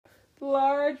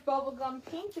Large bubblegum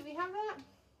pink. Do we have that?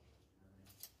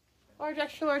 Large,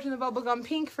 extra large in the bubblegum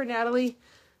pink for Natalie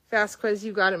Vasquez.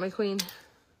 You got it, my queen.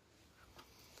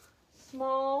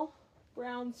 Small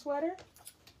brown sweater.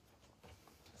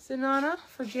 Sinana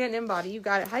for Jan Embody. You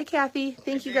got it. Hi, Kathy.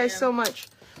 Thank you guys so much.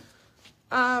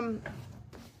 Kathy.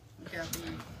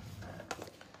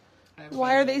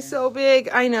 Why are they so big?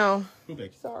 I know. Too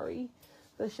big. Sorry.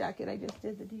 The jacket, I just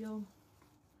did the deal.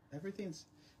 Everything's,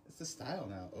 it's the style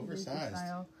now. Oversized.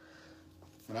 Style.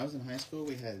 When I was in high school,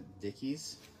 we had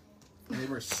Dickies. And they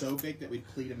were so big that we'd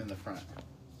pleat them in the front.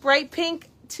 Bright pink,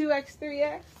 2X,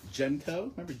 3X.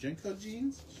 Genko. Remember Genko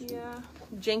jeans? Yeah.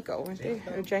 Jenko, weren't they?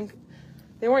 Or Jenko.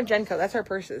 They weren't Genko. That's our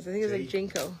purses. I think it was like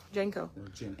Jenko. Jenko.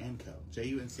 Genco.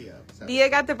 Junco. Bia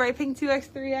got the bright pink 2X,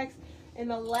 3X. And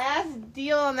the last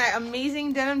deal on that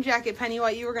amazing denim jacket, Penny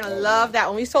White, you were going to love that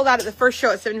one. We sold out at the first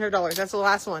show at $75. That's the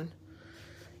last one.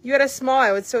 You had a small.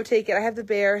 I would so take it. I have the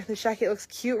bear. The jacket looks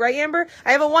cute. Right, Amber?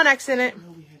 I have a 1X in it. I didn't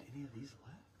know we had any of these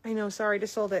left. I know. Sorry.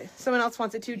 Just sold it. Someone else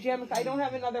wants it too. Jim, I don't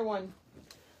have another one.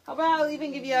 How about I'll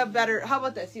even give you a better... How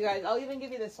about this, you guys? I'll even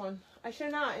give you this one. I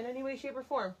should not in any way, shape, or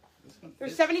form.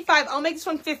 There's 75. I'll make this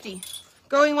one 50.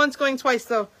 Going once, going twice,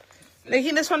 though.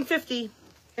 Making this one 50.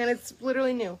 And it's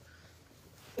literally new.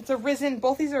 It's a risen.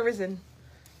 Both these are risen.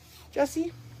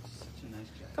 Jesse? Such a nice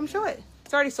jacket. Come show it.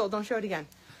 It's already sold. Don't show it again.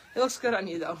 It looks good on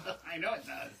you, though. I know it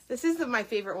does. This is my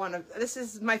favorite one. This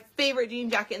is my favorite jean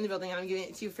jacket in the building, and I'm giving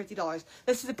it to you for $50.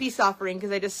 This is a peace offering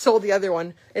because I just sold the other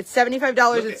one. It's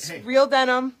 $75. It's real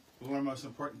denim. One of the most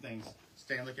important things.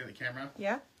 Stay and look at the camera.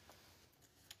 Yeah?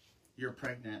 You're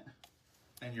pregnant,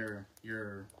 and your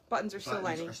buttons are still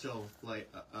lining.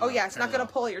 Oh yeah, it's not gonna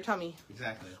pull at your tummy.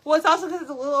 Exactly. Well, it's also because it's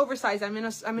a little oversized. I'm in a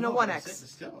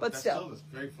 1X. But still, it's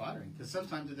very flattering because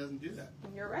sometimes it doesn't do that.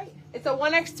 You're right. It's a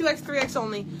 1X, 2X, 3X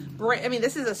only. I mean,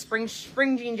 this is a spring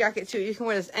jean jacket too. You can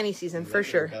wear this any season for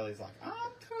sure. Belly's like, I'm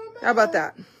coming. How about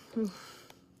that?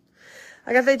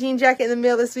 I got that jean jacket in the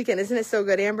mail this weekend. Isn't it so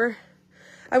good, Amber?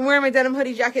 I'm wearing my denim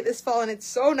hoodie jacket this fall, and it's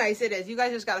so nice. It is. You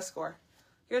guys just got to score.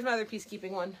 Here's my other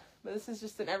peacekeeping one. But this is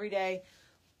just an everyday.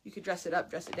 You could dress it up,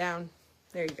 dress it down.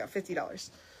 There you go, $50.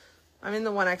 I'm in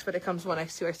the 1X, but it comes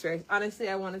 1X, 2X, 3X. Honestly,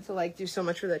 I wanted to like do so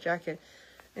much for that jacket.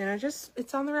 And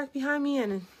it's on the rack behind me,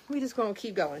 and we just going to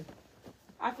keep going.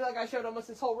 I feel like I showed almost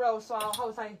this whole row, so how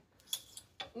was I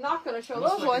not going to show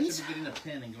those ones? I should be getting a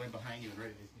pin and going behind you and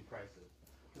ready these new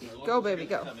prices. Go, baby,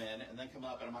 go. Come in and then come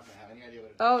up, and I'm not going to have any idea what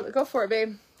it is. Oh, go for it,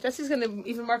 babe. Jesse's going to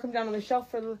even mark them down on the shelf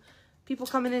for the people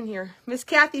coming in here. Miss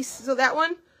Kathy, so that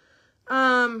one,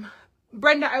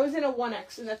 Brenda, I was in a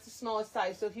 1X, and that's the smallest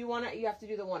size. So if you want it, you have to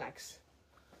do the 1X.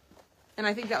 And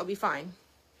I think that will be fine.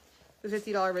 The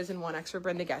 $50 risen 1X for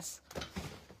Brenda Guess.